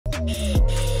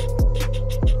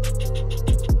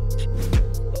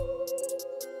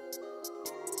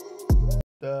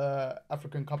The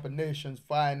African Cup of Nations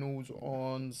finals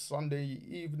on Sunday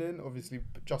evening, obviously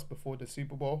just before the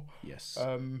Super Bowl. Yes.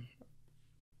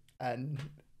 And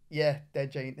yeah,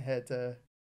 Deji ain't here to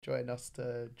join us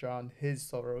to drown his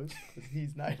sorrows because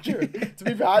he's Nigerian. To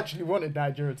be fair, I actually wanted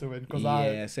Nigeria to win because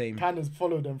I kind of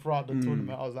followed them throughout the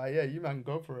tournament. I was like, yeah, you man,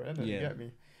 go for it, innit? You get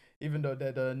me? Even though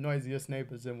they're the noisiest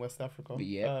neighbours in West Africa.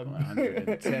 Yeah,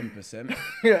 110%.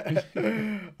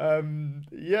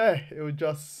 Yeah, it was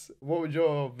just, what was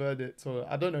your verdict? So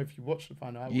I don't know if you watched the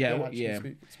final.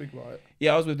 Speak about it.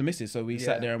 Yeah, I was with the missus, so we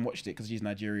sat there and watched it because she's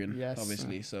Nigerian,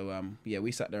 obviously. So yeah,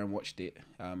 we sat there and watched it.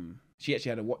 She actually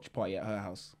had a watch party at her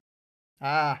house.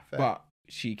 Fair. But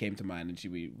she came to mine and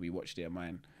we watched it at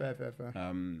mine. Fair.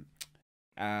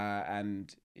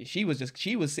 And she was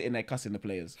sitting there cussing the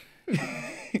players.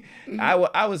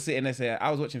 I was sitting there saying,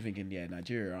 I was watching thinking, yeah,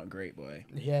 Nigeria aren't great, boy.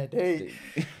 Yeah,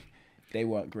 they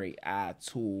weren't great at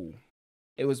all.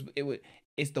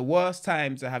 It's the worst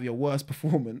time to have your worst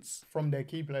performance from their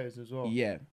key players as well.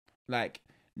 Yeah, like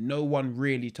no one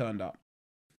really turned up.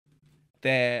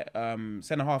 Their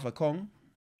centre half, Kong,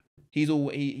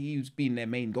 he's been their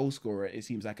main goal scorer, it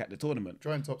seems like, at the tournament.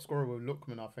 Joint top scorer with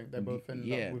Lookman, I think. They're both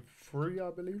ended up with 3,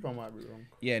 I believe. I might be wrong.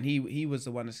 Yeah, and he was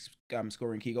the one that's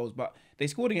scoring key goals. But they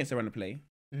scored against the run of play.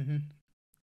 Mm-hmm.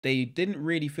 They didn't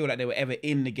really feel like they were ever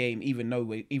in the game, even though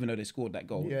they scored that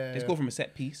goal. They scored from a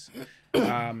set piece.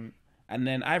 And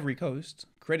then Ivory Coast,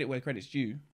 credit where credit's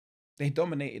due, they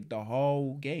dominated the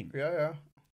whole game. Yeah.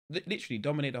 Literally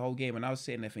dominated the whole game. And I was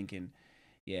sitting there thinking,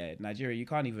 yeah, Nigeria, you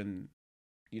can't even...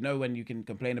 You know when you can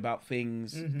complain about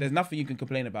things, there's nothing you can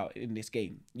complain about in this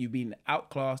game. You've been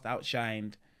outclassed,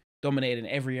 outshined, dominated in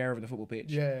every area of the football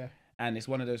pitch. Yeah. And it's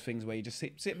one of those things where you just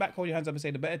sit back, hold your hands up and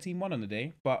say the better team won on the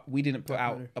day, but we didn't put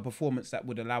out a performance that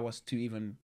would allow us to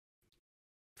even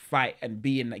fight and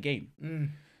be in that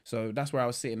game. So that's where I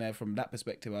was sitting there from that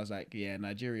perspective. I was like, yeah,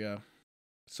 Nigeria,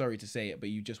 sorry to say it, but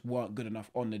you just weren't good enough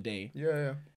on the day.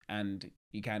 Yeah. And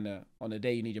you kind of, on the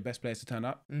day, you need your best players to turn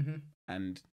up.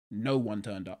 And no one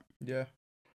turned up. Yeah.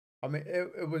 I mean,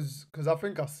 it was, because I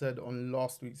think I said on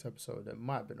last week's episode, it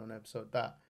might have been on episode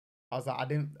that, I was like,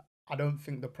 I don't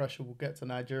think the pressure will get to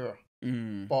Nigeria.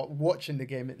 But watching the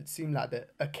game, it seemed like the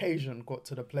occasion got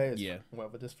to the players. Yeah.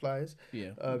 Whatever this fly is.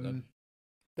 Yeah.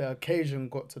 The occasion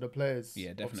got to the players.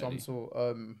 Yeah, definitely. Of some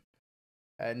sort.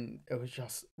 And it was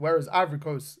just, whereas Ivory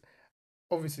Coast,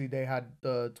 obviously they had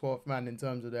the 12th man in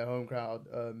terms of their home crowd.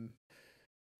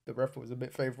 The ref was a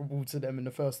bit favourable to them in the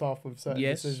first half with certain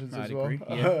decisions as well.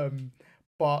 Yeah.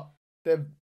 But the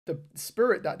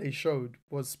spirit that they showed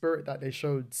was spirit that they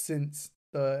showed since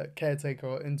the caretaker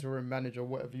or interim manager,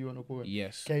 whatever you want to call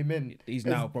it, came in. He's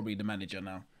now probably the manager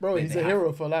now. Bro, he's a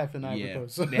hero for life in Ivory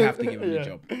Coast. They have to give him the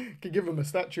job. Can give him a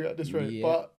statue at this rate.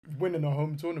 But winning a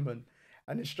home tournament.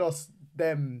 And it's just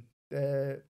them,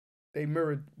 they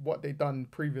mirrored what they done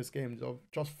previous games of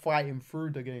just fighting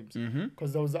through the games.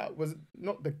 Because there was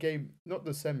not the game, not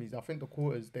the semis. I think the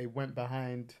quarters, they went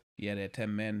behind. Yeah, they're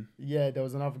 10 men. Yeah, there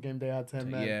was another game they had 10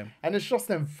 men. Yeah. And it's just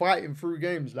them fighting through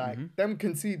games. Like, them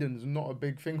conceding is not a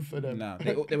big thing for them. No,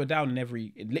 they were down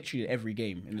in literally every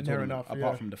game in the tournament,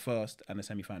 apart from the first and the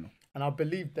semi-final. And I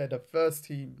believe they're the first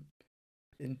team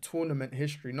in tournament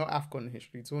history, not AFCON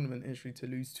history, tournament history, to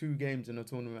lose 2 games in a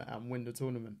tournament and win the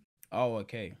tournament. Oh,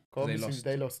 okay.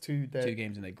 They lost 2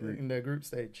 games in their group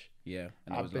stage. Yeah,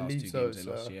 and I believe so.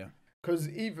 Because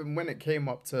even when it came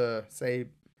up to, say,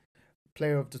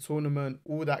 player of the tournament,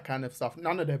 all that kind of stuff,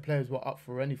 none of their players were up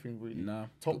for anything really. No.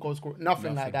 Top goal scorer,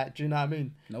 nothing like that. Do you know what I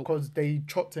mean? Nope. Because they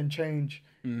chopped and changed.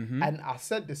 And I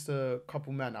said this to a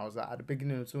couple men. I was like, at the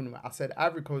beginning of the tournament, I said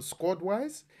Ivory Coast squad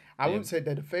wise, I wouldn't say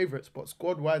they're the favourites, but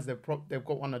squad wise, they've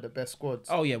got one of the best squads.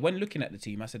 Oh yeah, when looking at the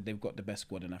team, I said they've got the best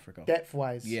squad in Africa. Depth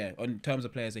wise. Yeah, in terms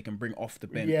of players they can bring off the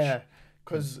bench. Yeah.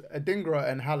 Because Adingra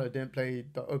and Haller didn't play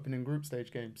the opening group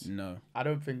stage games. No. I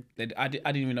don't think... I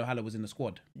didn't even know Haller was in the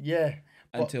squad. Yeah.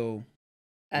 Until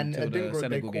Adingra,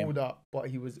 they called game. up, but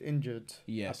he was injured.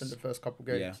 Yes. I think the first couple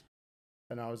games. Yeah.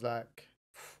 And I was like,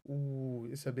 ooh,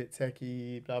 it's a bit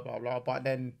techie, blah, blah, blah. But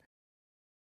then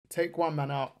take one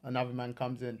man out, another man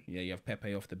comes in. Yeah, you have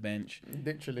Pepe off the bench.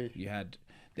 Literally.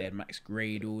 They had Max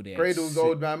Gradle. Gradle's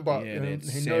old man, but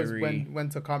he knows when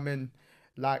to come in.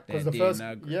 Like, because the first,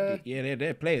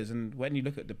 they're players, and when you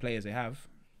look at the players they have,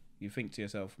 you think to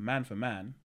yourself, man for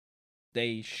man,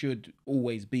 they should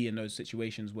always be in those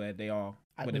situations where they are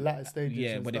at the latter stages.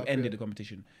 Yeah, where they've ended the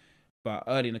competition. But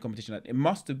early in the competition, it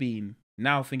must have been.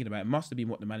 Now thinking about it, must have been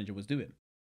what the manager was doing.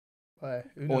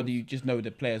 Or do you just know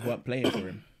the players weren't playing for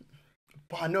him?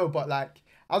 But I know, but like,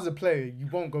 as a player, you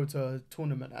won't go to a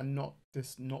tournament and not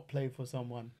play for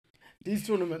someone. These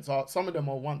tournaments some of them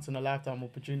are once in a lifetime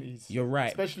opportunities. You're right.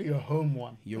 Especially a home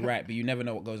one. You're right, but you never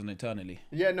know what goes on internally.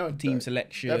 Yeah, no. Team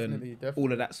selection, definitely.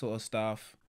 all of that sort of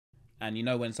stuff. And you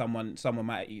know when someone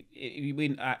might...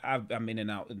 I've been in and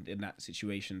out in that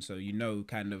situation, so you know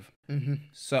kind of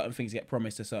certain things get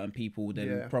promised to certain people,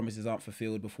 then promises aren't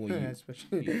fulfilled before you...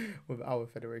 Especially with our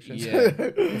federation. Yeah.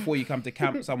 Before you come to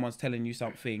camp, someone's telling you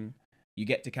something. You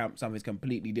get to camp, something's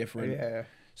completely different. Yeah.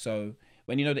 So...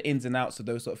 when you know the ins and outs of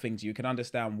those sort of things, you can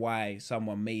understand why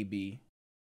someone may be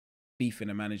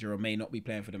beefing a manager or may not be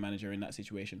playing for the manager in that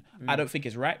situation. I don't think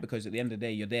it's right because at the end of the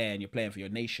day, you're there and you're playing for your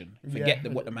nation. Forget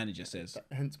what the manager says.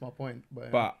 Hence my point.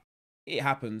 But it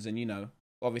happens, and you know,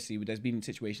 obviously there's been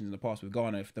situations in the past with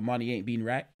Ghana. If the money ain't been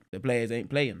right, the players ain't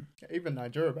playing. Even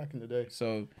Nigeria back in the day.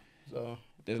 So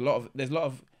there's a lot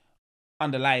of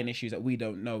underlying issues that we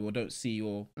don't know or don't see,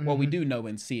 or well, we do know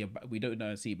and see, but we don't know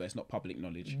and see, but it's not public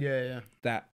knowledge. Yeah.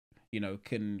 That, you know,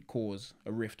 can cause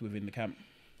a rift within the camp.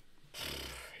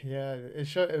 Yeah,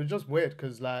 it was just weird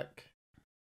because like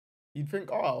you'd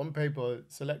think, on paper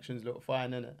selections look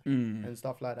fine, innit? And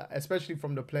stuff like that, especially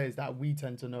from the players that we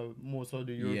tend to know more so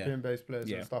the European-based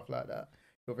players and stuff like that.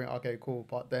 You'll think, okay, cool,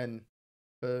 but then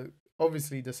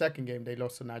obviously, the second game, they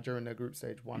lost to Nigeria in their group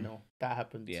stage 1-0. That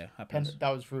happened. Yeah, happens. That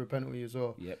was through a penalty as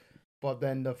well. Yep. But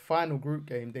then the final group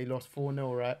game, they lost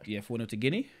 4-0, right? Yeah, 4-0 to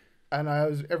Guinea. And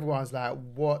everyone's like,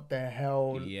 what the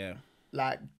hell? Yeah.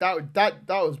 Like, that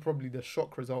was probably the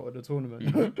shock result of the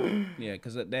tournament. Yeah,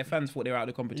 because their fans thought they were out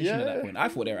of the competition at that point. I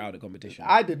thought they were out of the competition.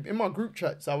 I did. In my group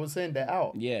chats, I was saying they're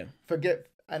out. Yeah.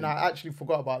 And I actually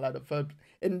forgot about like the third.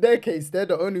 In their case, they're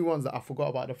the only ones that I forgot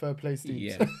about the third place teams.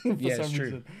 Yeah, for some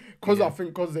reason. Because I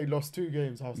think because they lost 2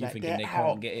 games, I was like, thinking they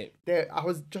can't get it. I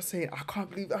was just saying, I can't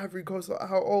believe Ivory Coast are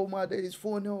out. Oh my days,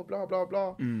 4-0, blah blah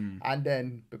blah. And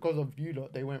then because of you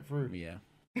lot, they went through. Yeah.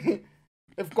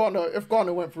 If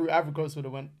Ghana went through, Ivory Coast would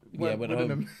have went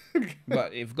home.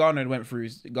 But if Ghana went through,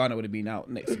 Ghana would have been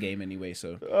out next game anyway.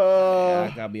 So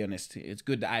I gotta be honest, it's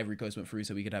good that Ivory Coast went through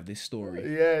so we could have this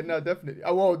story. Yeah, no, definitely.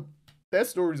 Well, their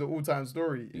story is an all-time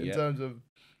story in terms of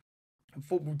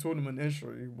football tournament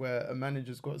history where a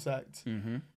manager's got sacked.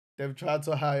 They've tried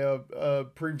to hire a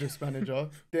previous manager,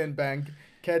 didn't bang.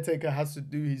 Caretaker has to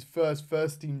do his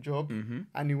first team job,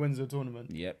 and he wins the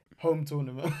tournament. Yep. Home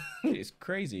tournament. It's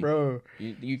crazy, bro.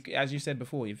 You as you said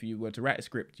before, if you were to write a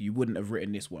script, you wouldn't have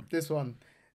written this one.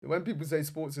 When people say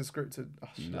sports is scripted,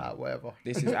 like whatever.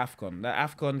 This is AFCON. That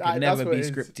AFCON can never be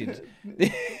scripted.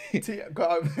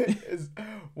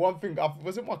 One thing,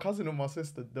 was it my cousin or my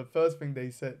sister? The first thing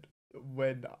they said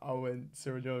when I went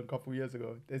Sierra Leone a couple of years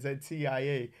ago, they said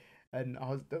TIA. And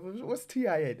what's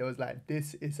TIA? They was like,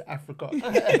 this is Africa.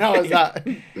 And I was like,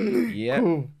 yeah,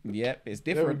 cool. Yep, it's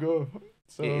different. There we go.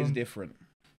 So, it is different.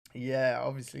 Yeah,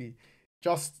 obviously.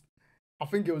 I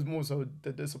think it was more so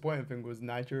the disappointing thing was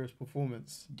Nigeria's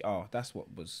performance. Oh, that's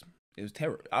what was... It was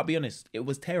terrible. I'll be honest, it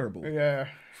was terrible. Yeah.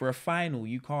 For a final,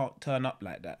 you can't turn up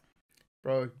like that.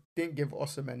 Bro, didn't give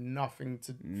Osimhen nothing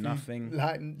to... Nothing.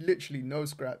 Like, literally no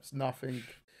scraps, nothing.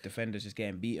 Defenders just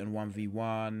getting beaten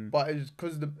 1v1. But it's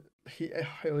because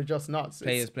it was just nuts.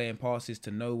 Players playing passes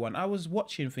to no one. I was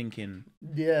watching thinking...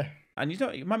 Yeah. And you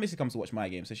know, my missus comes to watch my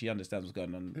game, so she understands what's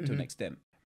going on to an extent.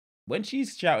 When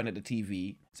she's shouting at the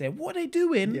TV, saying, what are they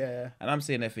doing? Yeah. And I'm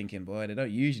sitting there thinking, boy, they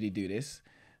don't usually do this.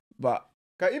 But...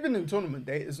 even in tournament,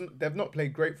 they've not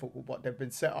played great football, but they've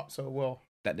been set up so well.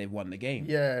 That they've won the game.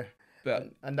 Yeah.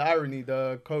 But and the irony,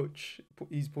 the coach,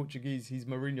 he's Portuguese, he's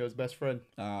Mourinho's best friend.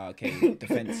 Ah, okay.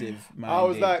 Defensive minded. I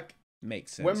was like...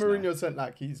 Makes sense. When Mourinho sent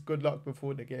like his good luck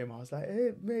before the game, I was like,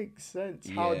 it makes sense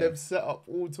how they've set up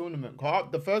all tournament.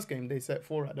 The first game they set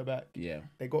 4 at the back. Yeah.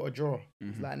 They got a draw.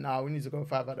 It's like, we need to go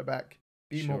 5 at the back.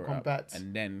 Be more compact.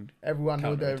 And then everyone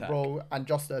know their role and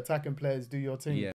just the attacking players do your thing. Yeah.